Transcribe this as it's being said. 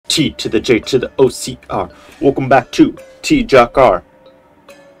T to the J to the OCR. Welcome back to TJOCR.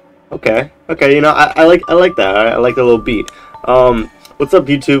 Okay, you know, I like that. I like the little beat. What's up,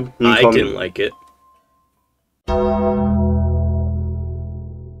 YouTube? I didn't like it.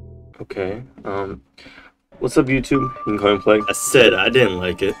 Okay, what's up, YouTube? You can call me Play. I said I didn't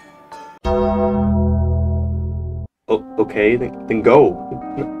like it. Oh, okay, then go.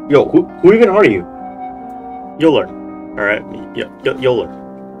 Yo, who even are you? You'll learn. Alright? You'll learn.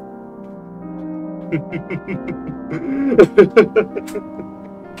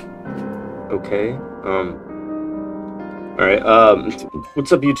 Okay, alright,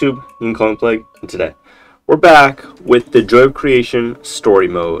 what's up, YouTube? You can call me Plague. And today, we're back with the Joy of Creation story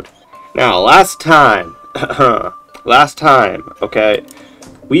mode. Now, last time, okay,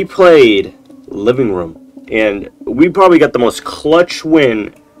 we played Living Room, and we probably got the most clutch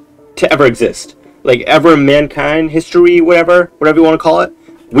win to ever exist. Like, ever in mankind history, whatever you want to call it.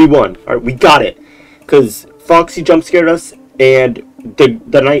 We won. Alright, we got it. Because Foxy jump scared us, and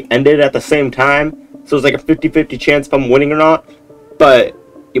the night ended at the same time. So it was like a 50-50 chance if I'm winning or not. But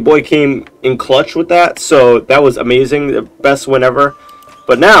your boy came in clutch with that, so that was amazing. The best win ever.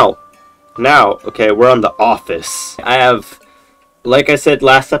 But now, okay, we're on The Office. I have, like I said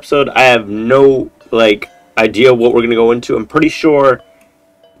last episode, I have no, idea what we're going to go into. I'm pretty sure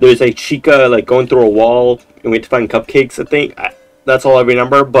there's a Chica, going through a wall, and we have to find cupcakes, I think. That's all I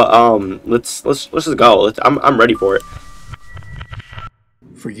remember, but, let's just go. I'm ready for it.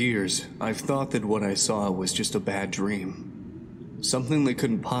 For years, I've thought that what I saw was just a bad dream. Something that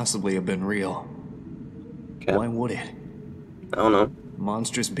couldn't possibly have been real. Okay. Why would it? I don't know.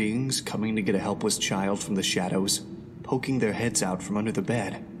 Monstrous beings coming to get a helpless child from the shadows, poking their heads out from under the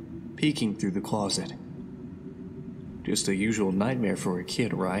bed, peeking through the closet. Just a usual nightmare for a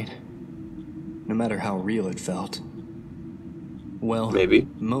kid, right? No matter how real it felt. Well, maybe.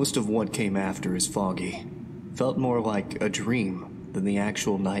 Most of what came after is foggy. Felt more like a dream than the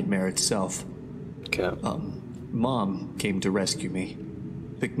actual nightmare itself. Okay. Mom came to rescue me.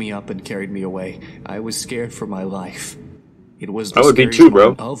 Picked me up and carried me away. I was scared for my life. It was the scariest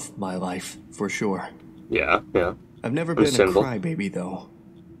moment of my life, for sure. Yeah. I've never been a crybaby, though.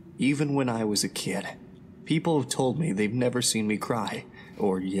 Even when I was a kid. People have told me they've never seen me cry,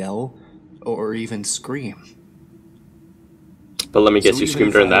 or yell, or even scream. But let me guess, you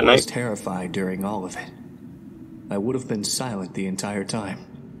screamed during that night? I was terrified during all of it. I would have been silent the entire time.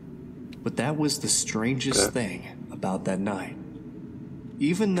 But that was the strangest thing about that night.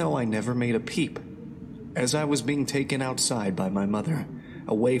 Even though I never made a peep, as I was being taken outside by my mother,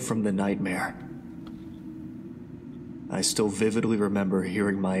 away from the nightmare, I still vividly remember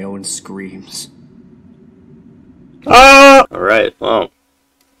hearing my own screams. Ah! Alright, well.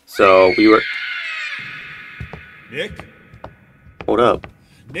 So, we were... Nick? Hold up.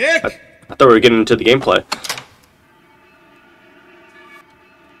 Nick! I thought we were getting into the gameplay.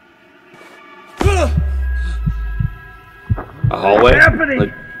 A hallway? What's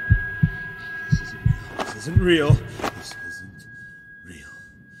happening? This isn't real. This isn't real.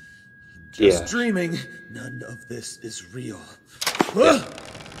 I'm just dreaming. None of this is real. Yeah.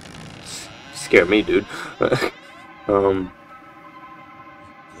 Scare me, dude. God.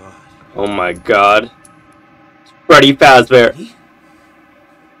 Oh my god. Freddy Fazbear.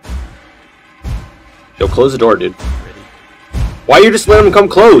 Yo, close the door, dude. Why are you just letting him come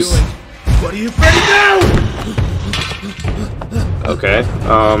close? What are you ready now? Okay,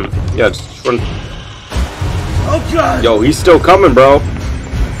 yeah, just run. Oh god! Yo, he's still coming, bro.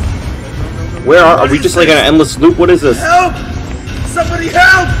 Where are we just like in an endless loop? What is this? Help! Somebody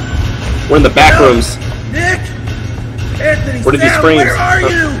help! We're in the back rooms. Nick! Anthony, what are these Sam, frames? Where are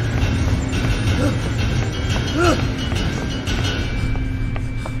you?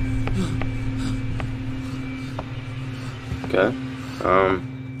 Okay,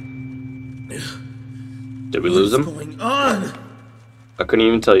 did we lose him? What's going on? I couldn't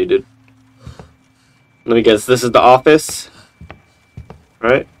even tell you, dude. Let me guess, this is The Office?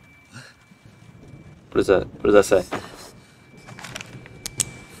 Right? What is that? What does that say?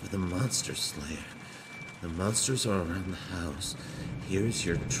 For the monster slayer. The monsters are around the house. Here's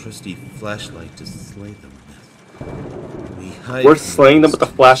your trusty flashlight to slay them with. We're slaying them with the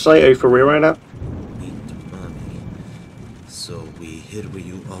flashlight? Are you for real right now? Meet Mommy. So we hid where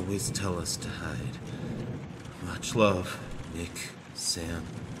you always tell us to hide. Much love, Nick, Sam,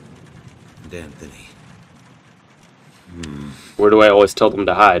 and Anthony. Where do I always tell them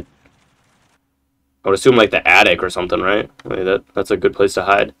to hide? I would assume like the attic or something, right? Like that's a good place to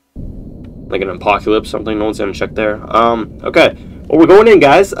hide. Like an apocalypse, something. No one's gonna check there. Okay. Well, we're going in,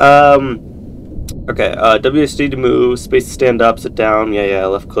 guys. Okay, WSD to move, space to stand up, sit down. Yeah,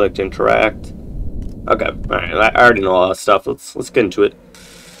 left click to interact. Okay, alright, I already know all that stuff. Let's get into it.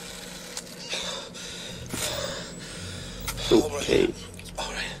 Okay.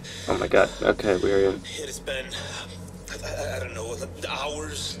 Oh my god. Okay, we're in. It has been, I don't know,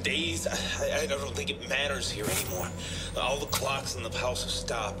 hours, days. I don't think it matters here anymore. All the clocks in the house have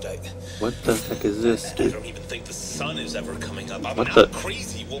stopped. What the heck is this, dude? I don't even think the sun is ever coming up. What the?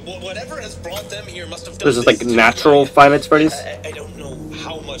 Crazy. Whatever has brought them here must have done this is like natural Five Nights at Freddy's? I don't know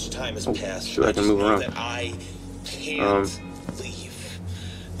how much time has passed. Shoot, I can move around. That I can't leave.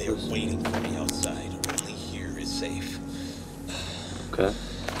 They're waiting for me outside. Only here is safe. Okay.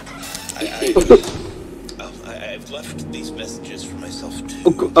 I've left these messages for myself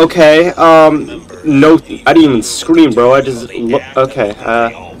too. Okay, no, I didn't even scream, bro. I just okay.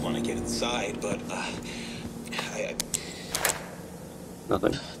 I all want to get inside, but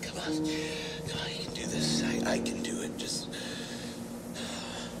nothing. Come on, you can do this. I can do it. Just,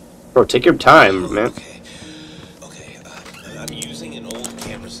 bro, take your time, man. Okay. I'm using an old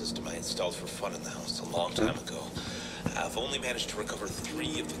camera system I installed for fun in the house a long time ago. I've only managed to recover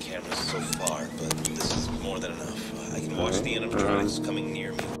 3 of the cameras so far, but this is more than enough. I can watch the animatronics coming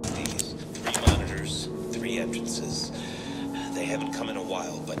near me with these 3 monitors, 3 entrances. They haven't come in a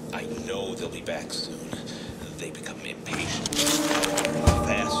while, but I know they'll be back soon. They become impatient,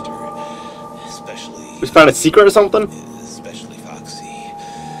 faster, especially... We found a secret or something? Especially Foxy.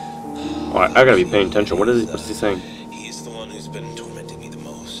 Oh, I gotta be paying attention. What's he saying? He's the one who's been tormenting me the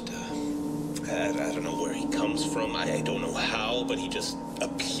most. I don't know where he comes from. I don't know how, but he just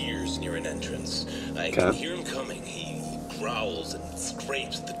appears near an entrance. I can hear him coming. He growls and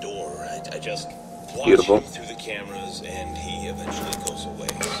scrapes at the door. I just watch him through the cameras, and he eventually goes away.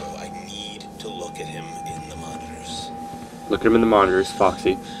 So I need to look at him in the monitors. Look at him in the monitors,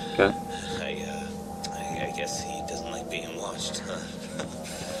 Foxy. Okay. I guess he doesn't like being watched, huh?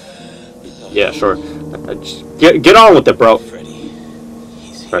 Yeah, sure. Get on with it, bro. Freddy.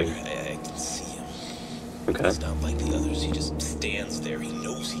 He's here. I can see him. Okay. It's not like the others. He just stands there. He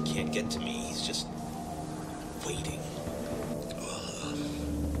knows he can't get to me. He's just waiting.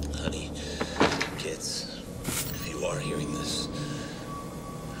 Honey, kids, if you are hearing this,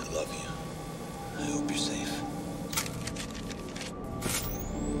 I love you. I hope you're safe.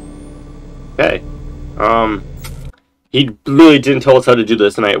 Okay. He really didn't tell us how to do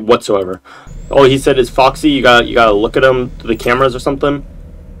this tonight whatsoever. All he said is, Foxy, you gotta look at him through the cameras or something,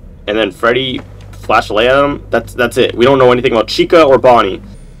 and then Freddy flash a light at him. That's it. We don't know anything about Chica or Bonnie.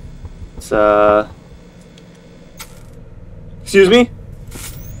 It's excuse me?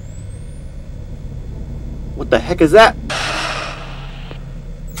 What the heck is that?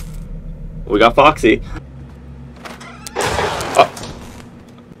 We got Foxy. Oh.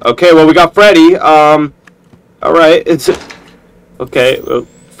 Okay, well we got Freddy. Alright, it's okay, well,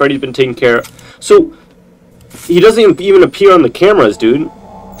 Freddy's been taken care of. So he doesn't even appear on the cameras, dude.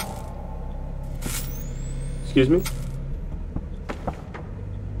 Excuse me?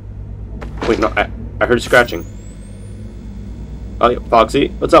 Wait, no, I heard scratching. Oh, yeah, Foxy.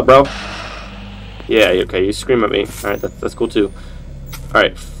 What's up, bro? Yeah, okay, you scream at me. Alright, that's cool, too.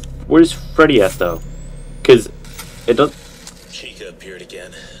 Alright, where's Freddy at, though? Because it does... Chica appeared again.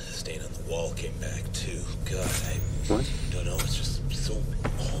 The stain on the wall came back, too. God, What? don't know, it's just so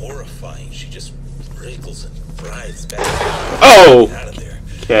horrifying. She just wriggles and writhes back. Oh! Out of there.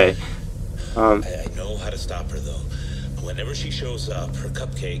 Okay. I know how to stop her, though. Whenever she shows up, her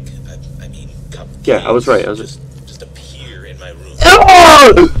cupcake, I mean cupcakes, yeah, I was right. just appear in my room.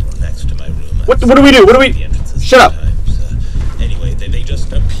 Oh! Or next to my room. What do we do? What do we... Shut up! Anyway, they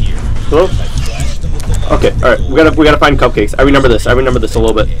just appear. Hello? Okay, alright, we gotta find cupcakes. I remember this a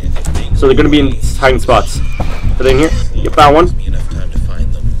little bit. So they're gonna be in hiding spots. Are they in here? You found one?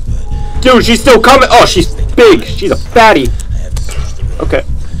 Dude, she's still coming! Oh, she's big! She's a fatty! Okay.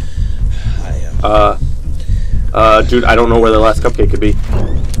 Dude, I don't know where the last cupcake could be.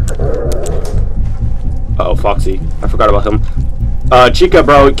 Uh-oh, Foxy. I forgot about him. Chica,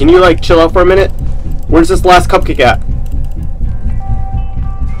 bro, can you, like, chill out for a minute? Where's this last cupcake at?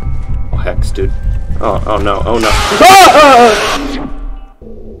 Oh, hex, dude. Oh no, oh no.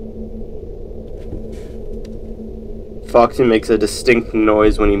 Foxy makes a distinct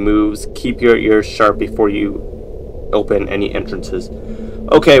noise when he moves. Keep your ears sharp before you open any entrances.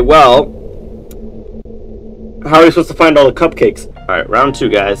 Okay, well... how are we supposed to find all the cupcakes? Alright, round 2,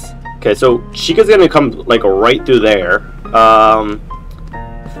 guys. Okay, so Chica's gonna come, like, right through there.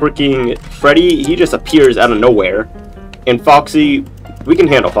 Freaking Freddy, he just appears out of nowhere. And Foxy, we can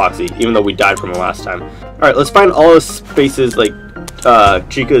handle Foxy, even though we died from him last time. Alright, let's find all the spaces, like,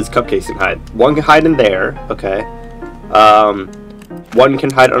 Chica's cupcakes can hide. One can hide in there, okay. One can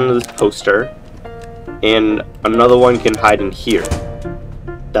hide under this poster. And another one can hide in here.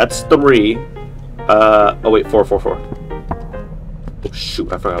 That's 3. Oh wait, 4. Oh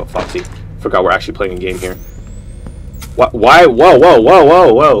shoot, I forgot about Foxy. Forgot we're actually playing a game here. What? Why? Whoa.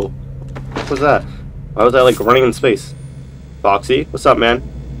 What was that? Why was I like running in space? Foxy, what's up, man?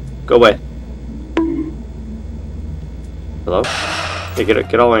 Go away. Hello? Hey,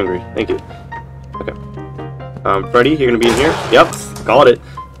 get all angry. Thank you. Okay. Freddy, you're gonna be in here? Yep, called it.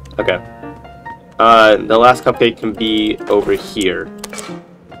 Okay. The last cupcake can be over here.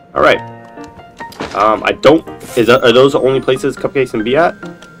 All right. I don't. Are those the only places cupcakes can be at?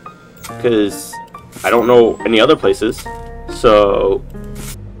 Because I don't know any other places. So.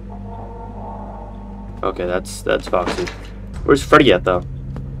 Okay, that's Foxy. Where's Freddy at though?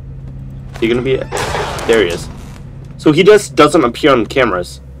 Is he gonna be? There he is. So he just doesn't appear on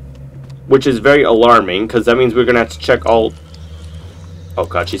cameras, which is very alarming because that means we're gonna have to check all. Oh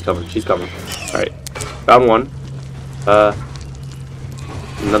god, she's coming. All right, found one.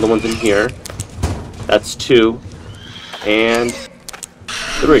 Another one's in here. That's 2, and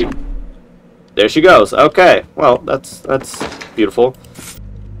 3. There she goes. Okay, well that's beautiful.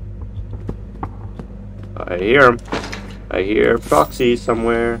 I hear him. I hear Foxy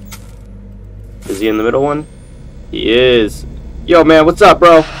somewhere. Is he in the middle one? He is. Yo, man, what's up,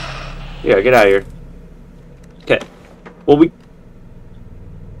 bro? Yeah, get out of here. Okay. Well,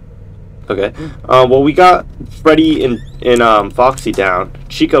 we got Freddy and Foxy down.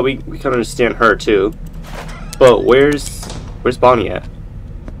 Chica, we can understand her too. But where's Bonnie at?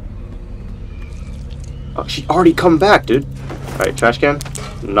 Oh, she already come back, dude. All right, trash can.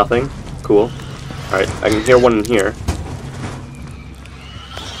 Nothing. Cool. All right, I can hear one in here.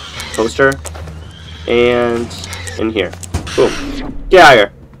 Poster. And in here. Boom. Get out of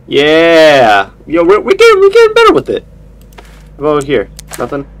here. Yeah. Yo, we're getting better with it. How about here?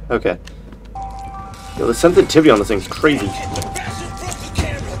 Nothing? Okay. Yo, the sensitivity on this thing's crazy.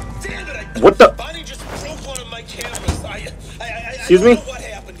 What the? Excuse me?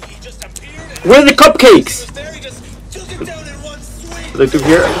 Where are the cupcakes? Are they through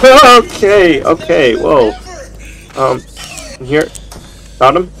here? Okay, whoa. In here.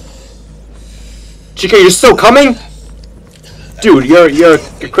 Found him? Chica, you're still coming? Dude, you're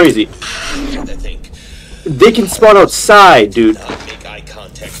crazy. They can spawn outside, dude.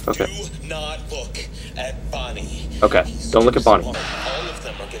 Okay. Okay, don't look at Bonnie.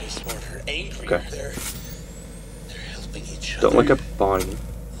 Okay. Don't look at Bonnie.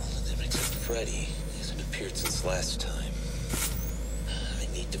 Freddy hasn't appeared since last time. I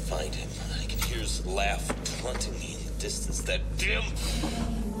need to find him. I can hear his laugh taunting me in the distance. That dim.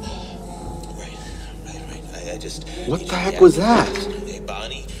 Right. I just. What the heck was that? Hey,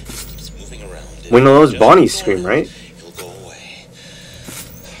 Bonnie just keeps moving around. When those Bonnie's scream, right? He'll go away.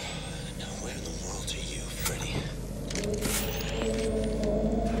 Now, where in the world are you, Freddy?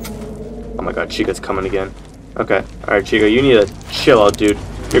 Oh my god, Chica's coming again. Okay. Alright, Chica, you need to chill out, dude.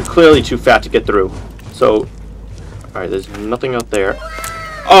 You're clearly too fat to get through. So, alright, there's nothing out there.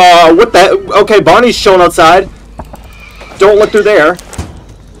 What the? Okay, Bonnie's showing outside. Don't look through there.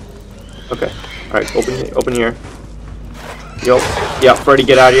 Okay. Alright, open here. Yo. Yeah, Freddy,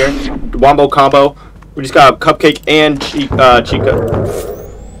 get out of here. Wombo combo. We just got a cupcake and Chica.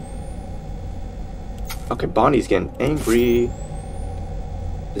 Okay, Bonnie's getting angry.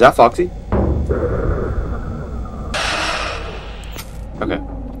 Is that Foxy? Okay.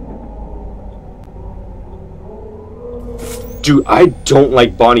 Dude, I don't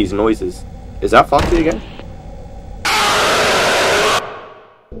like Bonnie's noises. Is that Foxy again?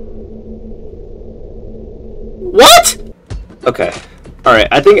 What? Okay. Alright,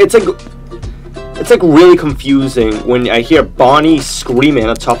 I think it's like really confusing when I hear Bonnie screaming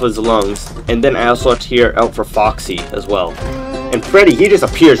at the top of his lungs, and then I also have to hear out for Foxy as well. And Freddy, he just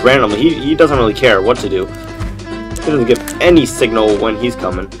appears randomly. He doesn't really care what to do. He doesn't give any signal when he's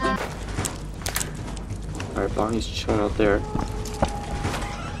coming. Alright, Bonnie's chilling out there.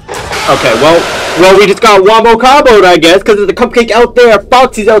 Okay, well, we just got wombo comboed, I guess, because there's a cupcake out there,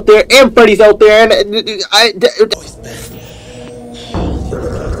 Foxy's out there, and Freddy's out there, and It's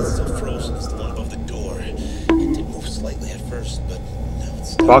still frozen as the one above the door. It did move slightly at first, but now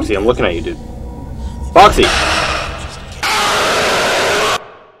it's. Foxy, I'm looking at you, dude. Foxy!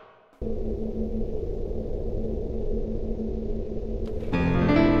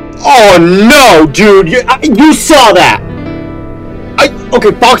 Oh no, dude! You saw that!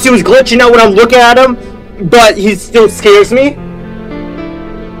 Okay, Foxy was glitching out when I'm looking at him, but he still scares me.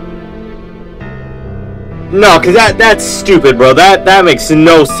 No, because that's stupid, bro. That makes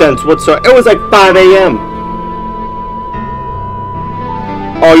no sense whatsoever. It was like 5 a.m.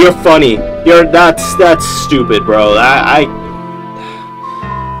 Oh, you're funny. That's stupid, bro.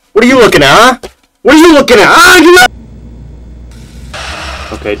 What are you looking at, huh? What are you looking at?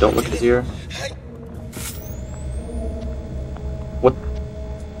 Okay, don't look at his ear. What?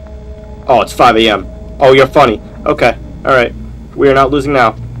 Oh, it's 5 a.m. Oh, you're funny. Okay, alright. We are not losing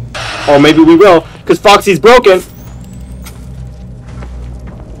now. Or maybe we will, because Foxy's broken.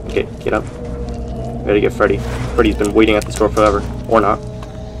 Okay, get up. We gotta get Freddy. Freddy's been waiting at the store forever. Or not.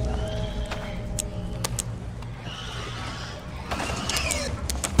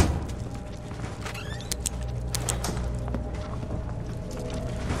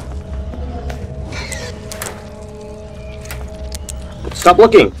 Stop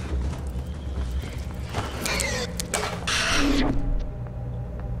looking!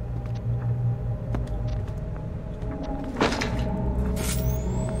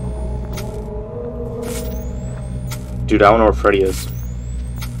 Dude, I don't know where Freddy is.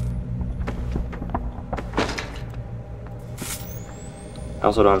 I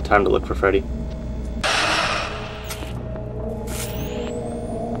also don't have time to look for Freddy.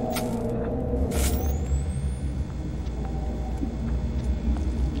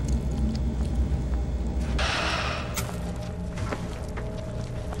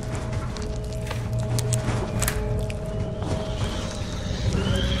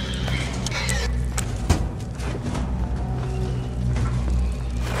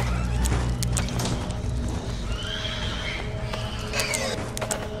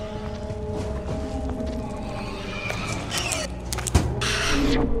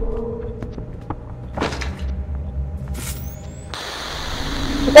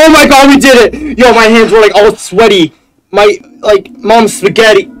 Oh my god, we did it! Yo, my hands were like all sweaty. My, like, mom's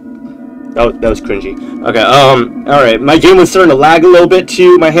spaghetti. That was cringy. Okay, alright. My game was starting to lag a little bit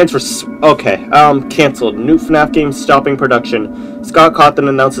too. My hands were okay, canceled. New FNAF game stopping production. Scott Cawthon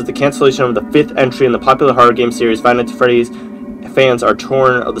announces the cancellation of the 5th entry in the popular horror game series. Five Nights at Freddy's fans are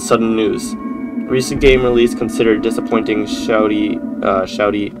torn of the sudden news. Recent game release considered disappointing, shouty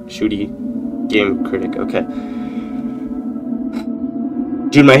game critic. Okay.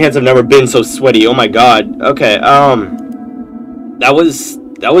 Dude, my hands have never been so sweaty. Oh my god. Okay, that was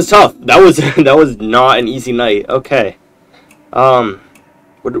tough. That was not an easy night. Okay.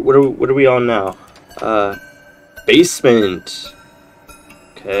 What are we on now? Basement.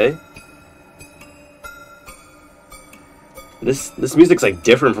 Okay. This music's like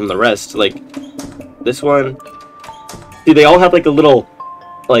different from the rest. Like this one. See, they all have like a little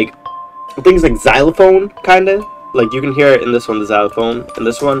like things like xylophone kinda. Like, you can hear it in this one, the xylophone. In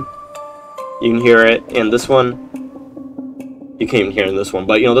this one, you can hear it. In this one, you can't even hear it in this one.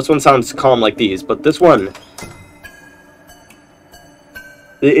 But, you know, this one sounds calm like these. But this one,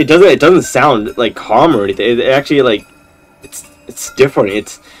 it doesn't sound, like, calm or anything. It actually, like, it's different.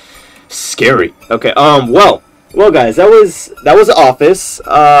 It's scary. Okay, well, guys, that was Office.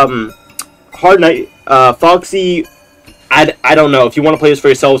 Hard Night. Foxy... I don't know. If you want to play this for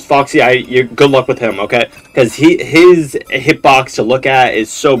yourselves, Foxy, you're good luck with him, okay? Because his hitbox to look at is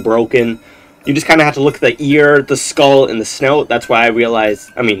so broken. You just kind of have to look at the ear, the skull, and the snout. That's why I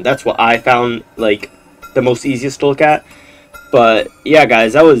realized, I mean, that's what I found, like, the most easiest to look at. But, yeah,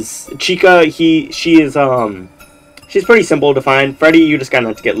 guys, that was Chica. She's pretty simple to find. Freddy, you just kind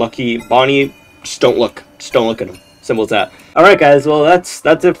of have to get lucky. Bonnie, just don't look. Just don't look at him. Simple as that. Alright guys, well that's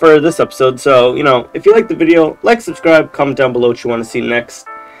it for this episode. So, you know, if you liked the video, like, subscribe, comment down below what you want to see next.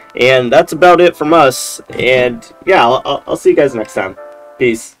 And that's about it from us. And yeah, I'll see you guys next time.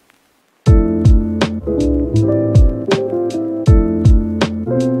 Peace.